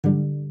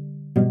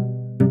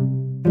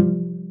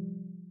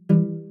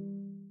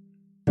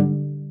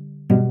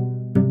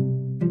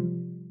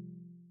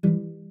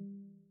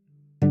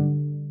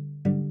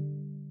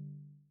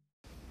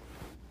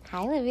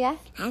Olivia.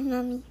 Hi,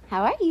 Mommy.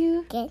 How are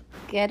you? Good.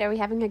 Good. Are we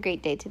having a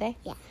great day today?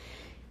 Yeah.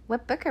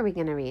 What book are we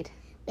going to read?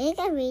 We're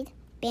going to read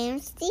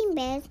Berenstain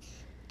Bears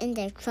and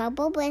Their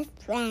Trouble with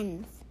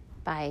Friends.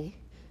 By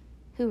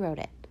who wrote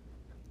it?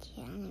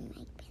 Jan and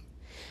Mike.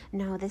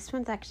 No, this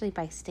one's actually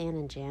by Stan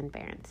and Jan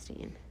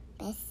Berenstain.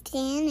 By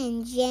Stan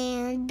and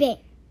Jan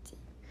Berenstain.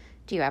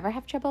 Do you ever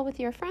have trouble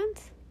with your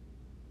friends?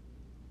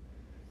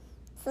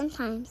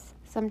 Sometimes.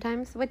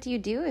 Sometimes. What do you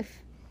do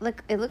if...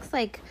 Look, it looks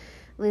like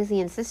Lizzie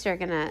and Sister are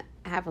going to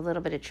have a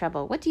little bit of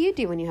trouble. What do you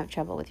do when you have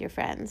trouble with your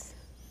friends?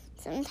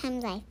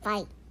 Sometimes I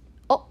fight.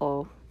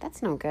 Uh-oh.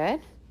 That's no good.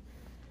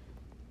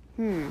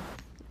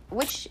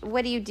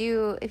 What do you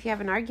do if you have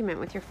an argument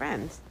with your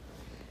friends?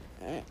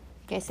 You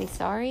guys say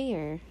sorry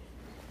or...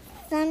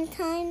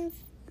 Sometimes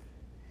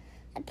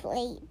I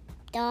play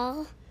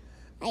doll.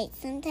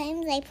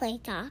 Sometimes I play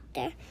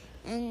doctor,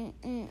 and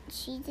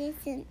she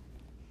doesn't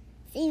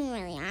seem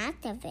really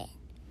active it.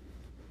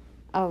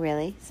 Oh,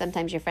 really?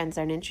 Sometimes your friends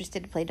aren't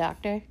interested to play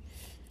doctor?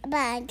 But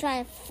I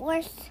try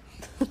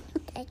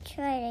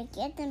to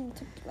get them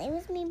to play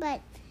with me,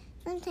 but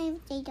sometimes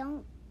they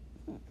don't.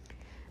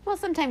 Well,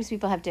 sometimes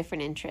people have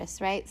different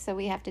interests, right? So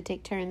we have to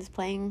take turns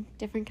playing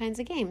different kinds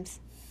of games.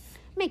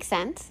 Makes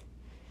sense.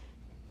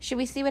 Should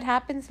we see what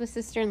happens with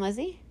Sister and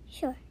Lizzie?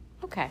 Sure.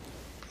 Okay.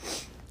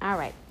 All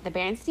right. The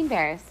Berenstain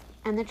Bears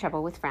and the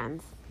Trouble with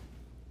Friends.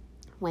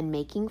 When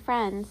making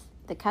friends,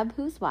 the cub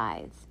who's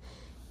wise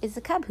is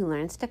the cub who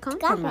learns to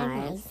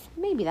compromise.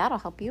 Maybe that'll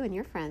help you and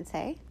your friends,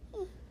 hey?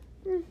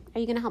 Are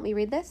you going to help me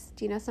read this?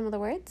 Do you know some of the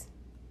words?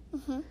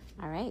 Mm-hmm.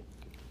 All right.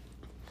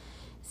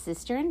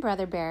 Sister and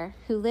Brother Bear,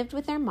 who lived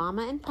with their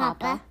mama and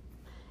papa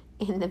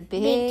in the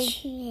big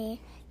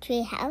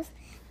tree house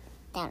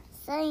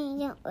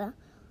outside.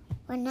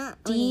 We're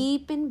not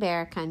deep in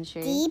bear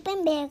country. Deep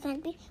in bear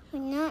country, we're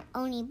not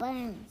only brother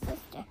and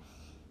sister.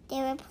 They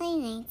were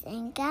playmates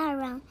and got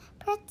around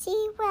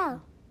pretty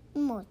well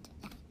most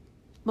of the time.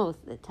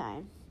 Most of the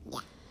time. Yeah.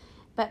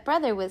 But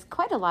Brother was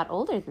quite a lot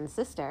older than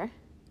Sister.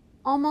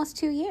 Almost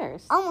 2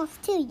 years.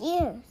 Almost 2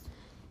 years.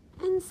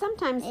 And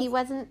sometimes he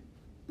wasn't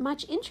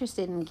much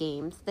interested in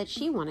games that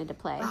she wanted to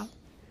play. Right.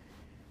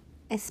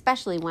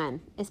 Especially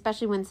when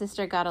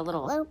Sister got a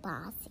little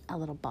bossy. A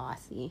little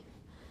bossy.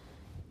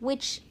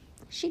 Which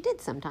she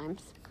did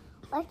sometimes.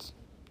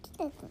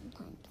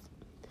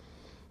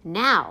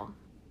 Now,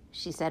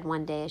 she said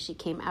one day as she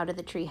came out of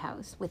the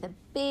treehouse with a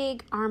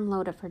big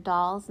armload of her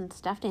dolls and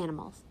stuffed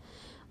animals,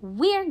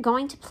 we're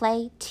going to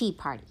play tea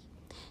party.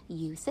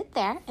 You sit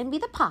there and be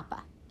the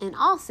papa, and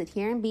I'll sit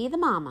here and be the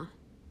mama.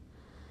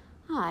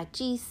 Ah,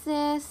 gee,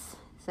 sis,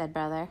 said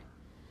Brother.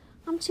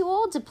 I'm too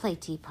old to play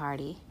tea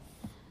party.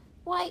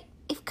 Why,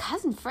 if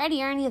Cousin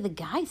Freddie or any of the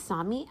guys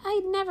saw me,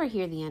 I'd never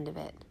hear the end of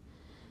it.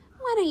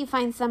 Why don't you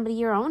find somebody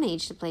your own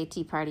age to play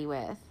tea party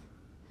with?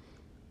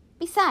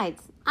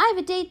 Besides, I have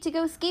a date to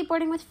go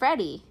skateboarding with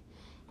Freddie.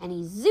 And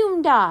he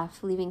zoomed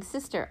off, leaving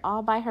Sister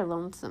all by her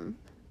lonesome.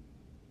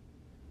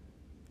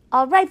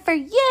 All right for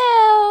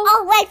you!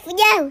 All right for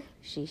you!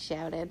 She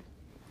shouted.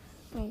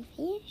 Right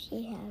for you,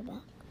 she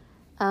shouted.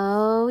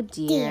 Oh,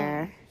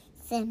 dear,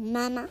 said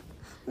Mama,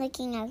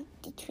 looking out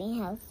the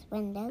treehouse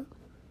window.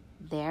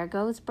 There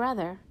goes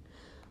Brother,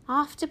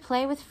 off to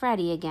play with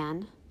Freddie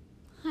again.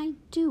 I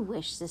do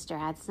wish Sister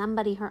had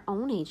somebody her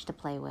own age to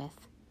play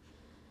with.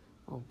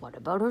 Well, what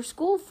about her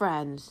school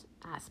friends?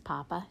 Asked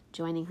Papa,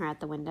 joining her at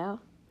the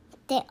window.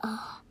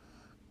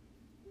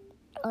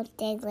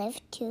 They live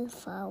too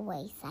far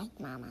away, sighed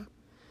Mama.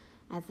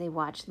 As they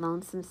watched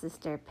Lonesome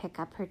Sister pick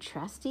up her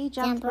trusty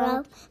jump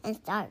rope and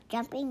start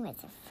jumping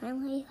with a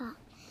friendly hop.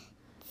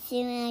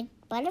 Soon a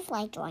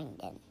butterfly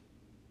joined in.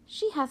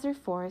 She has her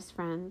forest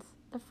friends,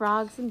 the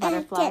frogs and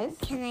butterflies.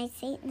 Can I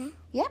say it now?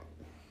 Yep.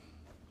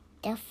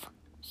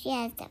 She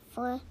has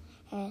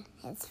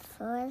his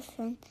forest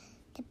friends,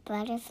 the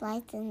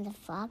butterflies and the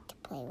frog to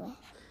play with,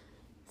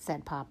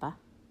 said Papa.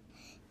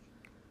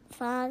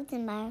 Frogs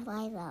and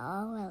butterflies are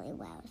all really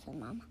well, said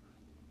Mama.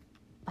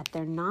 But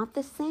they're not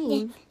the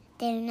same.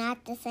 They're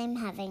not the same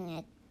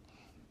having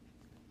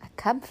a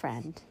cub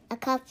friend. A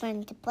cub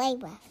friend to play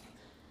with.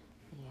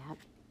 Yep.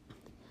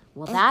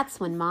 Well, that's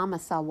when Mama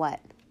saw what?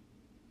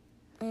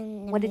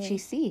 What did she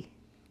see?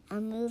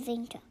 A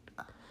moving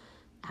truck.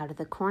 Out of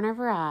the corner of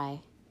her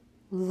eye.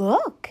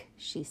 Look,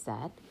 she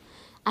said.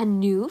 A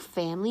new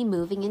family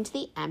moving into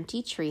the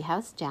empty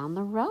treehouse down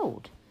the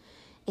road.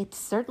 It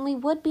certainly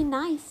would be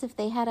nice if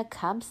they had a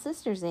cub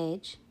Sister's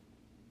age.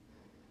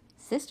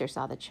 Sister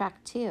saw the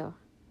truck, too.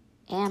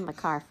 And the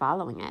car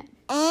following it.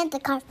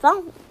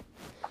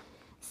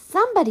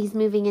 Somebody's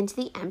moving into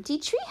the empty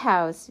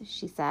treehouse,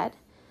 she said.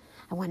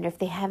 I wonder if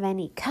they have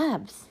any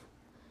cubs.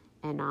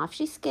 And off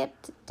she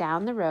skipped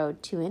down the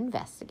road to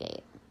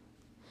investigate.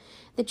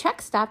 The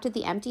truck stopped at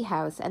the empty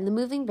house, and the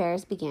moving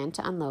bears began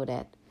to unload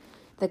it.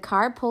 The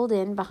car pulled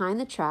in behind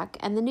the truck,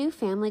 and the new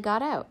family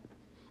got out.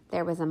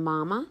 There was a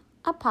mama,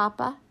 a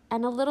papa,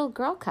 and a little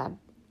girl cub,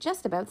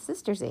 just about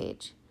Sister's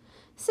age.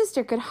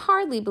 Sister could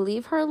hardly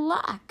believe her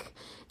luck.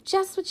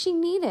 Just what she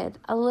needed,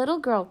 a little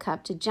girl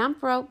cub to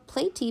jump rope,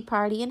 play tea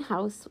party, and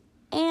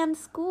and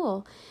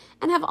school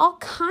and have all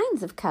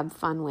kinds of cub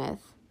fun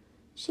with.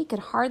 She could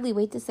hardly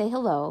wait to say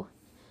hello.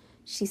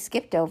 She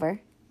skipped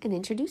over and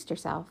introduced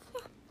herself.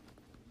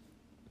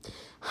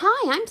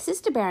 Hi, I'm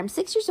Sister Bear. I'm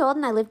 6 years old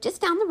and I live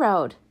just down the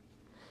road.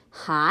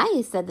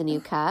 Hi, said the new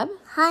cub.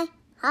 Hi,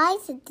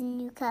 said the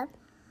new cub.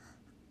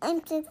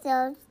 I'm 6 years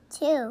old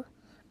too.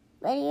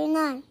 But you're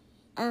not.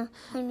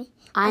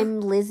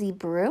 I'm Lizzie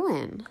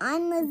Bruin.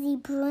 I'm Lizzie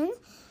Bruin.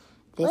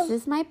 This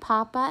is my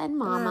papa and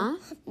mama.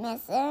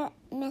 Mr.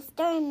 and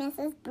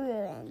Mrs.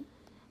 Bruin.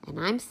 And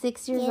I'm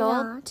 6 years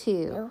old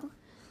too.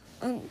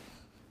 And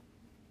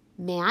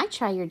may I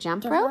try your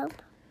jump rope?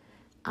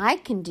 I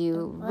can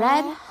do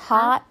red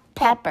hot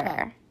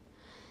pepper.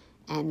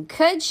 And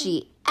could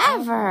she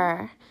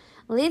ever?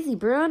 Lizzie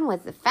Bruin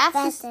was the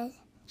fastest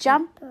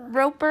jump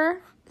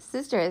roper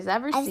Sister has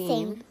ever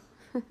seen.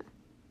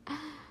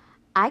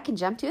 I can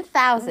jump to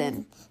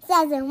 1,000.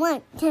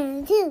 1,001,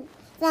 1,002,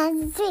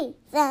 1,003,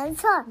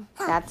 1,004.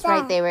 That's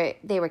right.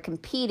 They were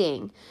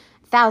competing.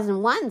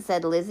 1,001,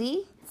 said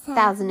Lizzie.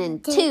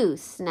 1,002,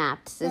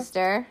 snapped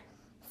Sister.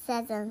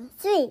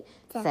 1,003,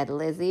 said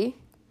Lizzie.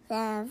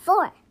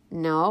 1,004.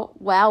 No,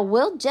 well,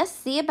 we'll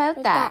just see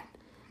about that.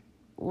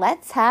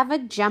 Let's have a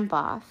jump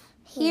off.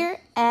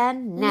 Here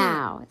and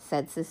now,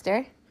 said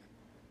Sister.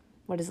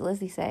 What does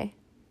Lizzie say?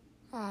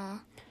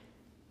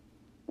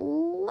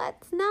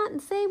 Let's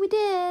not say we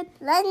did.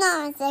 Let's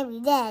not say we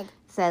did,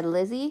 said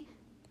Lizzie.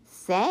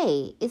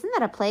 Say, isn't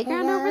that a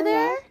playground over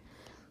there?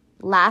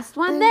 Last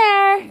one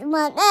there.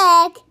 One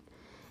egg.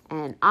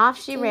 And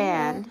off she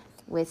ran,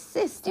 with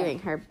Sis doing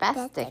her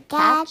best to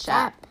catch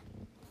up.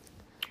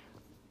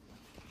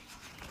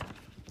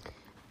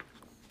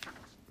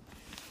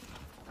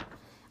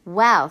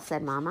 Well,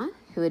 said Mama,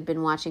 who had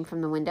been watching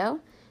from the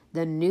window,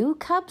 the new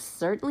cub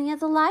certainly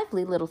is a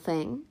lively little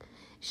thing.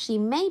 She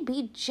may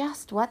be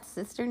just what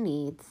Sister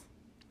needs.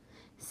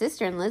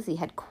 Sister and Lizzie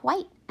had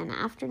quite an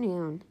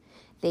afternoon.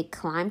 They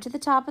climbed to the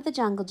top of the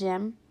jungle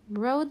gym,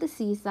 rode the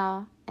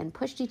seesaw, and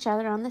pushed each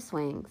other on the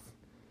swings.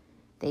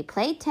 They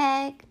played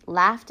tag,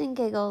 laughed and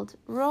giggled,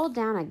 rolled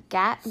down a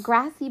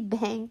grassy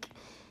bank,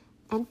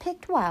 and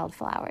picked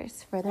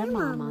wildflowers for their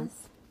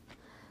mamas.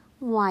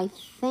 Why,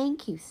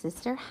 thank you,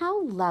 Sister.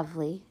 How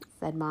lovely,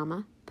 said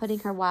Mama, putting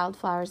her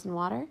wildflowers in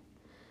water.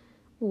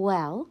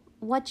 Well,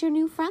 what's your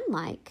new friend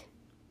like?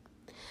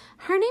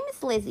 Her name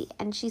is Lizzie,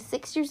 and she's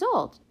 6 years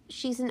old.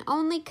 She's an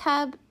only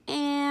cub,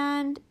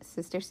 and,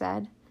 Sister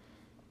said,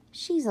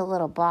 she's a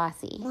little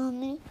bossy.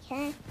 Mommy,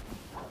 can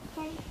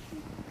I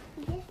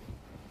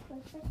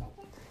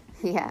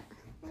Yeah.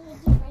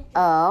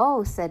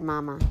 Oh, said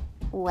Mama.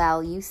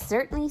 Well, you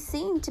certainly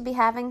seem to be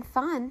having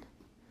fun.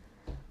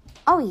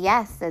 Oh,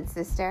 yes, said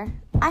Sister.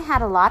 I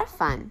had a lot of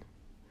fun.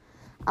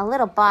 A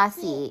little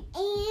bossy.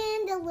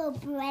 And a little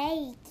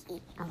breaky.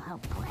 A little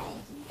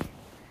breaky.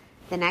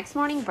 The next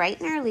morning, bright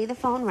and early, the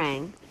phone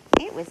rang.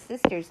 It was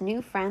Sister's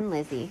new friend,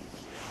 Lizzie.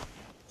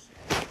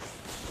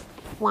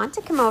 Want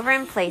to come over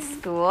and play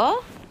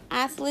school?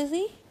 Asked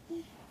Lizzie.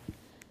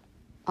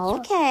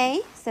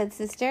 Okay, said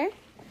Sister.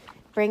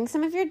 Bring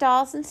some of your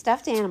dolls and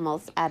stuffed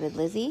animals, added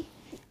Lizzie,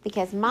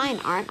 because mine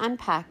aren't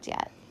unpacked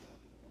yet.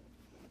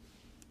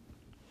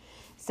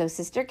 So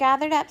Sister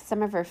gathered up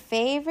some of her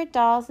favorite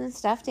dolls and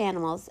stuffed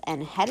animals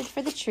and headed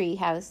for the tree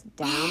house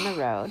down the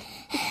road.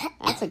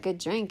 That's a good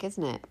drink,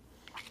 isn't it?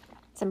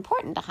 It's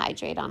important to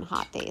hydrate on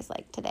hot days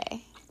like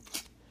today.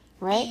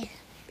 Right?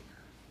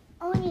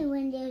 Only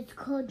when there's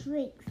cold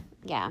drinks.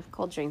 Yeah,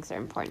 cold drinks are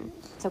important.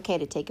 It's okay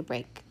to take a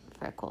break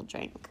for a cold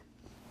drink.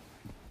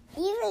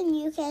 Even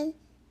you can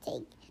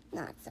take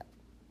not so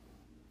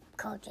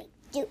cold drink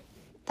too.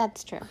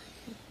 That's true.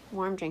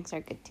 Warm drinks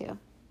are good too.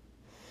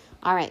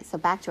 All right, so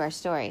back to our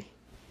story.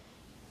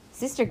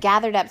 Sister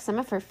gathered up some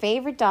of her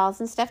favorite dolls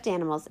and stuffed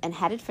animals and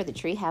headed for the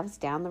treehouse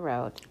down the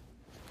road.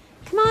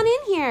 Come on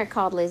in here,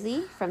 called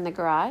Lizzie from the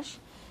garage.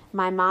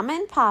 My mama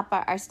and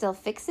papa are still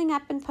fixing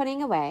up and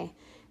putting away,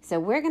 so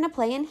we're going to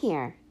play in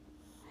here.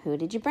 Who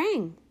did you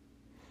bring?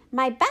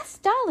 My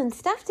best doll and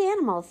stuffed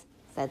animals,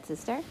 said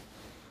Sister.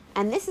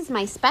 And this is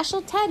my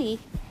special teddy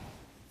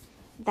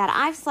that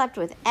I've slept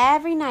with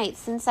every night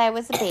since I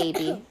was a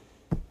baby.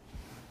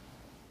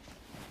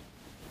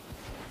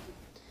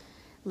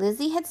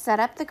 Lizzie had set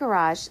up the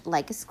garage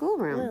like a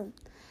schoolroom.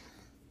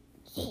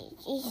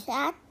 She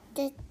sat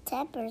the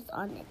peppers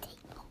on the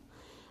table.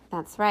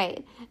 That's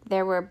right.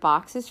 There were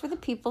boxes for the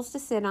pupils to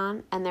sit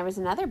on, and there was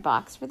another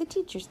box for the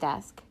teacher's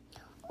desk.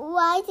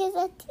 Why does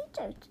a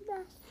teacher's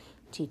desk?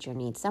 Teacher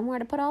needs somewhere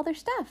to put all their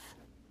stuff.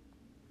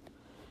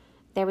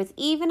 There was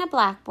even a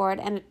blackboard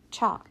and a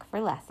chalk for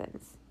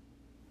lessons.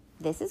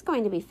 This is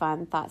going to be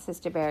fun, thought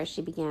Sister Bear as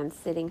she began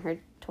sitting her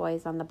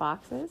toys on the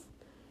boxes.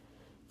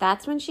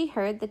 That's when she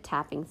heard the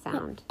tapping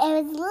sound.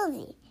 It was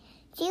Lizzie.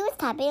 She was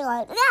tapping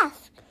on the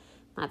desk.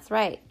 That's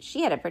right.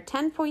 She had a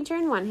pretend pointer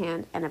in one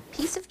hand and a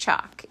piece of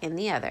chalk in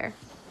the other.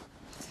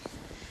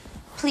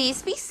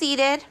 Please be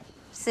seated,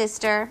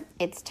 Sister.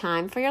 It's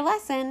time for your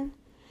lesson.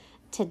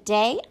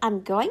 Today,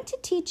 I'm going to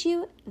teach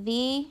you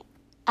the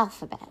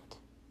alphabet.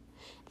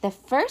 The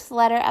first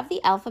letter of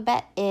the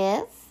alphabet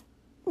is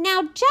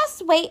Now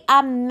just wait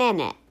a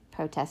minute,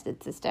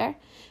 protested Sister.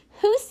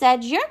 Who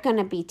said you're going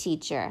to be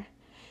teacher?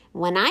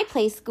 When I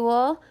play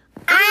school,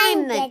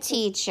 I'm the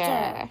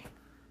teacher.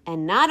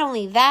 And not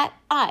only that,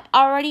 I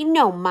already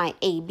know my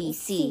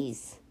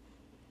ABCs.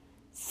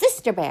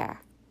 Sister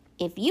Bear,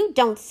 if you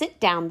don't sit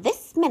down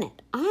this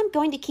minute, I'm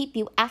going to keep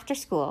you after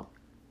school,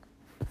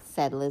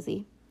 said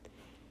Lizzie.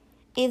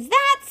 Is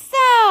that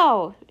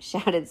so?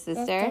 Shouted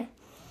Sister.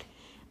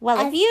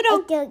 Well, if you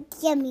don't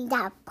give me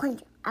that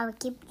pointer, I will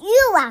keep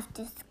you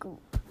after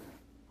school.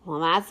 Well,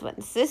 that's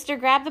when Sister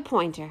grabbed the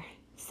pointer.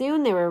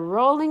 Soon they were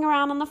rolling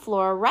around on the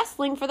floor,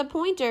 wrestling for the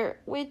pointer,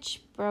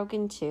 which broke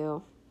in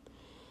two.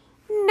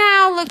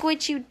 Now look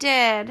what you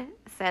did,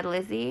 said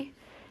Lizzie.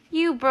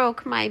 You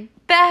broke my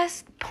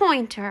best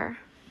pointer.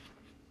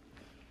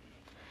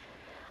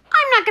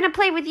 I'm not going to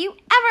play with you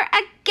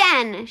ever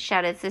again,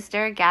 shouted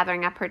Sister,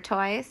 gathering up her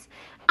toys.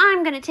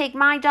 I'm going to take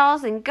my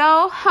dolls and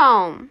go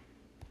home.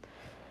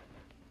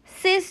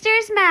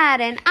 Sister's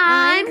mad and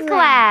I'm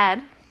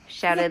glad,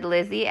 shouted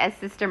Lizzie as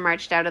Sister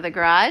marched out of the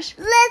garage.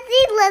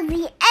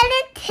 Lizzie, and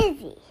a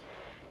tizzy.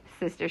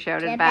 Sister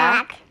shouted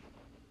back.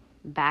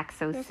 Back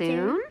so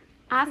soon?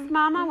 Asked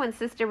Mama when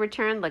Sister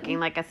returned looking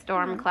like a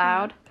storm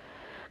cloud.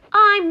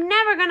 I'm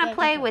never going to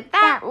play with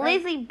that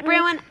Lizzie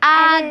Bruin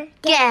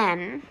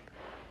again,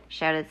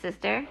 shouted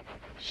Sister.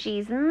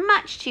 She's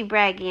much too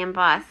braggy and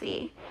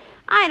bossy.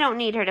 I don't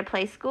need her to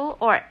play school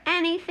or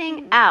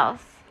anything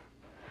else.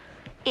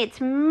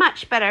 It's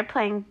much better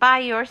playing by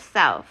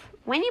yourself.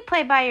 When you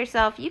play by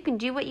yourself, you can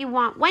do what you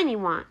want when you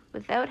want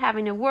without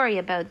having to worry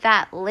about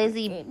that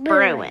Lizzie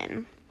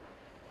Bruin.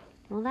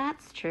 Well,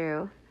 that's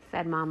true,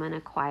 said Mama in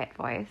a quiet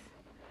voice.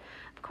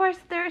 Of course,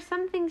 there are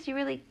some things you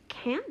really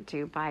can't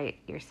do by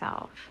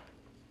yourself.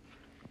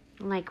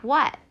 Like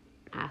what?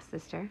 Asked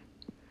Sister.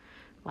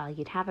 Well,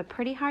 you'd have a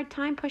pretty hard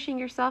time pushing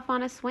yourself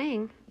on a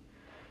swing,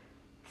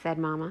 said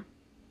Mama.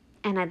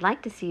 And I'd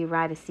like to see you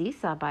ride a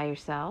seesaw by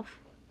yourself.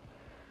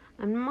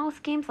 And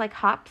most games like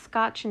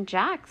hopscotch and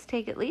jacks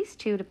take at least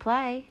two to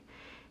play.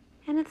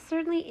 And it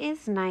certainly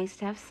is nice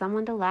to have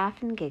someone to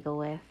laugh and giggle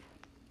with.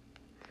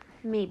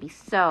 Maybe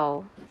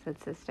so,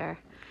 said Sister.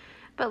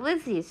 But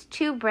Lizzie is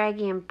too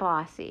braggy and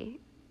bossy.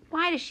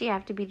 Why does she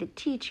have to be the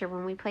teacher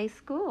when we play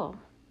school?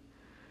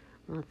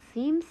 Well, it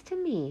seems to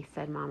me,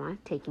 said Mama,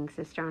 taking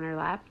Sister on her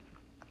lap,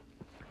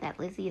 that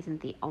Lizzie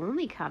isn't the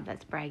only cub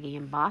that's braggy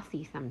and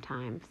bossy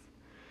sometimes.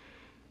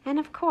 And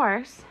of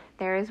course,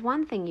 there is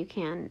one thing you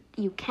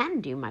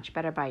can do much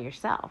better by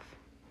yourself.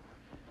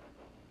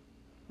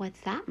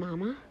 What's that,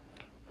 Mama?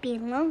 Be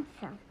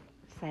lonesome,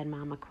 said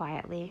Mama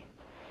quietly.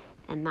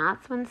 And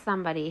that's when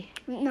somebody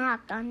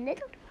knocked on the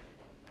door.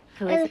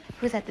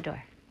 Who's at the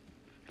door?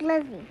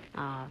 Lizzie.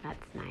 Oh,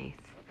 that's nice.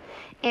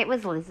 It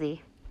was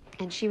Lizzie,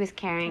 and she was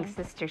carrying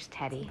Sister's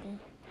teddy.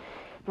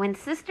 When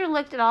Sister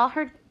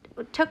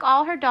took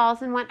all her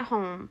dolls and went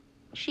home,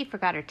 she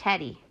forgot her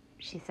teddy,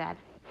 she said.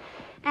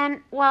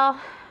 And,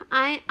 well,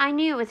 I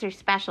knew it was her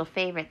special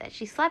favorite that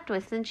she slept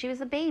with since she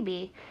was a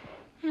baby,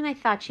 and I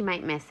thought she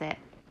might miss it.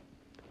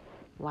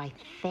 Why,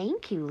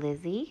 thank you,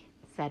 Lizzie,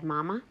 said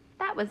Mama.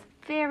 That was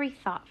very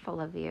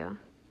thoughtful of you.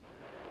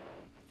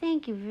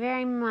 Thank you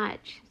very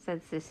much,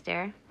 said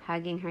Sister,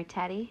 hugging her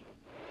teddy.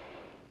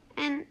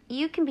 And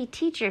you can be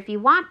teacher if you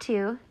want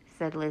to,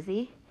 said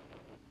Lizzie.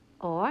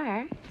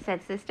 Or,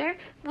 said Sister,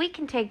 we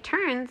can take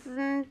turns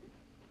and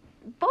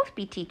both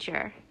be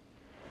teacher.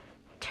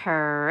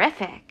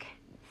 Terrific,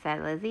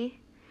 said Lizzie.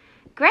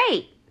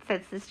 Great,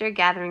 said Sister,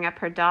 gathering up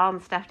her doll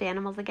and stuffed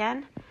animals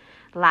again.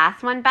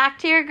 Last one back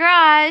to your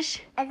garage.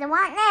 I don't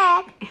want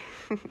that.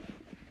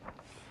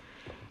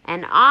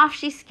 And off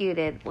she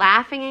scooted,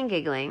 laughing and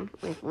giggling,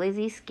 with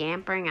Lizzie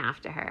scampering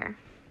after her.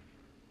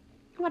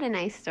 What a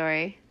nice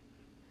story.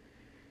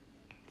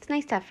 It's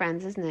nice to have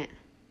friends, isn't it?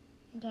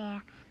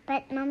 Yeah,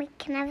 but Mommy,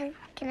 can I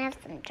have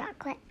some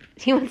chocolate?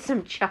 You want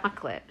some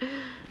chocolate?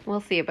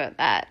 We'll see about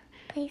that.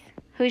 Please.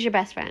 Who's your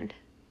best friend?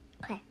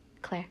 Claire.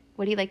 Claire.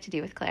 What do you like to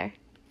do with Claire?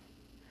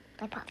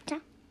 Play Paw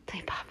Patrol.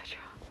 Play Paw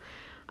Patrol.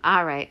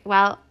 All right.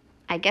 Well,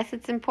 I guess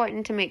it's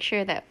important to make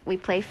sure that we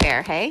play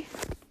fair, hey?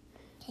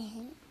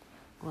 Okay.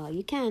 Well,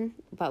 you can,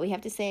 but we have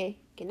to say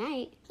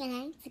goodnight. Good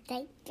night. Good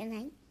night. Good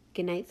night.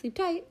 Good night. Sleep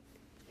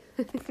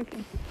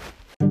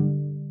tight.